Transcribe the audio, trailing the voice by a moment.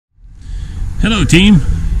Hello team,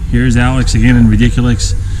 here's Alex again in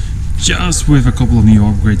Ridiculous, just with a couple of new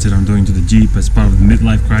upgrades that I'm doing to the Jeep as part of the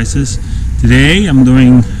midlife crisis. Today I'm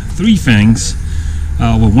doing three things.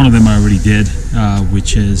 Well, one of them I already did,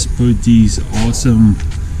 which is put these awesome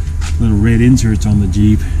little red inserts on the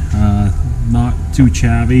Jeep. Not too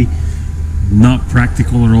chavvy, not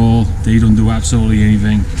practical at all. They don't do absolutely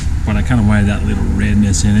anything, but I kind of wanted that little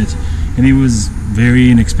redness in it, and it was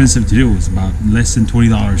very inexpensive to do. It was about less than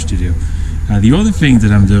 $20 to do. The other thing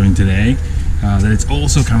that I'm doing today, that it's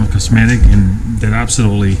also kind of cosmetic and that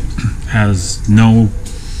absolutely has no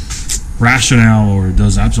rationale or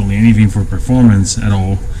does absolutely anything for performance at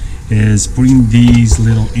all, is putting these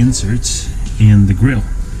little inserts in the grille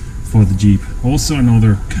for the Jeep. Also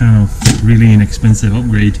another kind of really inexpensive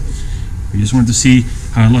upgrade. We just want to see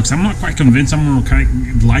how it looks. I'm not quite convinced I'm going to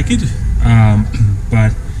kind of like it,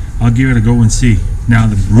 but I'll give it a go and see. Now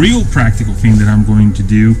the real practical thing that I'm going to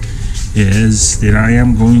do is that I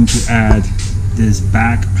am going to add this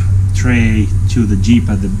back tray to the Jeep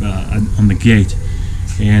at the on the gate,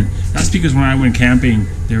 and that's because when I went camping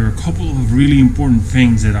there were a couple of really important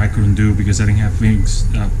things that I couldn't do because I didn't have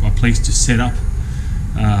a place to set up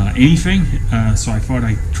anything, so I thought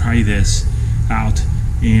I'd try this out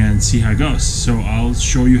and see how it goes. So I'll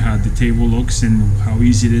show you how the table looks and how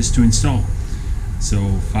easy it is to install.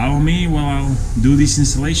 So follow me while I'll do these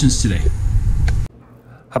installations today.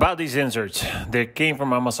 About these inserts, they came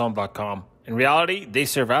from Amazon.com. In reality, they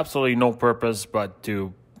serve absolutely no purpose but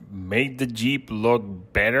to make the Jeep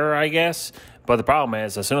look better, I guess. But the problem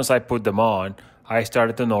is, as soon as I put them on, I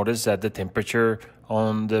started to notice that the temperature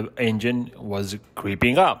on the engine was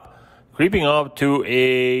creeping up to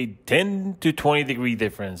a 10 to 20 degree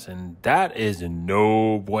difference, and that is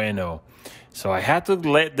no bueno. So I had to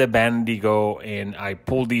let the vanity go, and I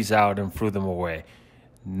pulled these out and threw them away.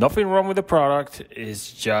 Nothing wrong with the product,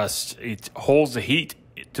 it's just it holds the heat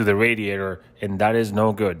to the radiator, and that is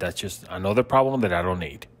no good. That's just another problem that I don't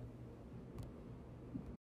need.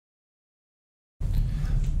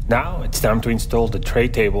 Now it's time to install the tray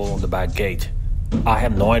table on the back gate. I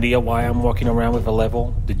have no idea why I'm walking around with a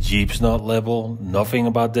level. The Jeep's not level. Nothing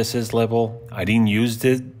about this is level. I didn't use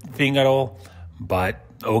this thing at all, but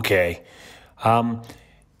okay.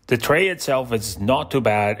 The tray itself is not too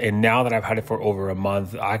bad, and now that I've had it for over a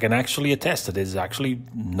month, I can actually attest that it's actually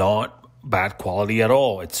not bad quality at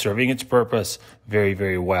all. It's serving its purpose very,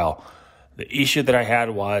 very well. The issue that I had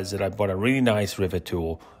was that I bought a really nice rivet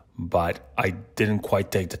tool, but I didn't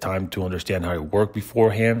quite take the time to understand how it worked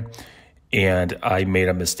beforehand, and I made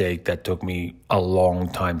a mistake that took me a long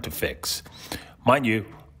time to fix. Mind you,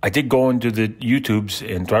 I did go into the YouTubes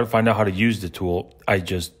and try to find out how to use the tool. I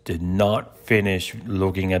just did not finish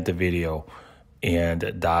looking at the video, and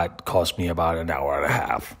that cost me about an hour and a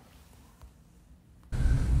half.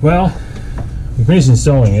 Well, we finished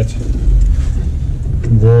installing it.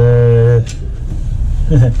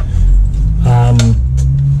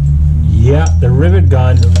 Yeah, the rivet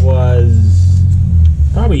gun was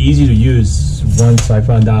probably easy to use once I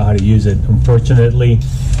found out how to use it. Unfortunately,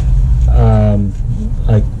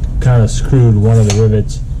 I kind of screwed one of the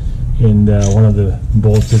rivets, and one of the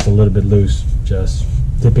bolts is a little bit loose. Just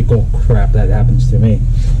typical crap that happens to me.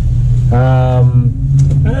 I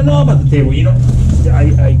don't know about the table. You know,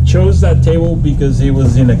 I chose that table because it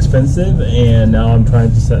was inexpensive, and now I'm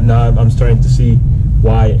starting to see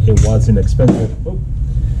why it was inexpensive.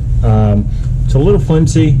 It's a little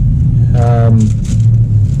flimsy.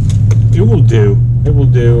 It will do. It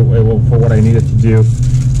will for what I need it to do.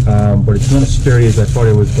 But it's not as sturdy as I thought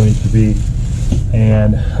it was going to be,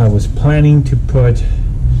 and I was planning to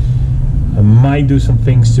I might do some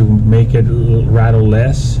things to make it rattle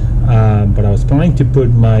less, but I was planning to put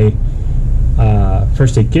my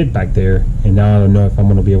first aid kit back there, and now I don't know if I'm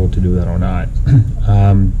going to be able to do that or not.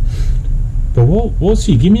 But we'll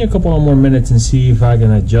see. Give me a couple of more minutes and see if I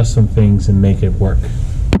can adjust some things and make it work.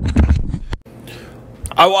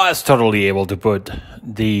 I was totally able to put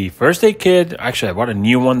the first aid kit. Actually, I bought a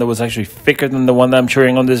new one that was actually thicker than the one that I'm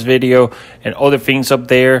showing on this video, and other things up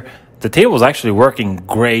there. The table is actually working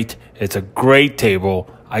great. It's a great table.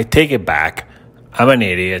 I take it back. I'm an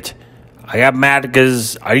idiot. I got mad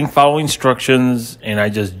because I didn't follow instructions, and I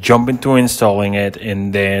just jumped into installing it,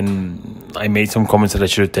 and then I made some comments that I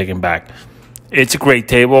should have taken back. It's a great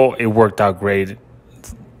table. It worked out great.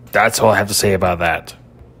 That's all I have to say about that.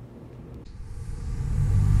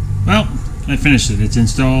 Well, I finished it. It's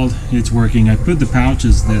installed. It's working. I put the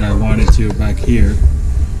pouches that I wanted to back here.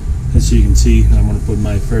 As you can see, I'm going to put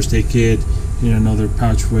my first aid kit in another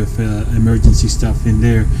pouch with emergency stuff in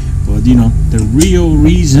there. But you know, the real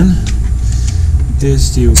reason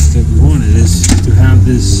that we wanted is to have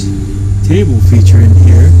this table feature in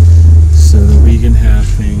here so that we can have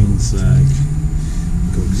things like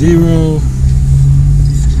Coke Zero,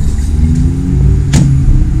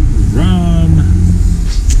 rum,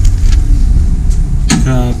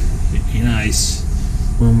 cup, and ice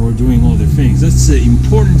when we're doing other things. That's the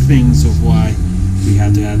important things of why we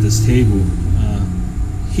have to have this table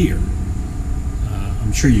here.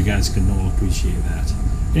 I'm sure you guys can all appreciate that.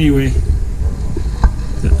 Anyway,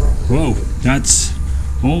 whoa, that's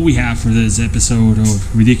all we have for this episode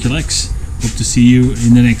of Ridiculous. Hope to see you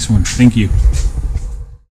in the next one. Thank you.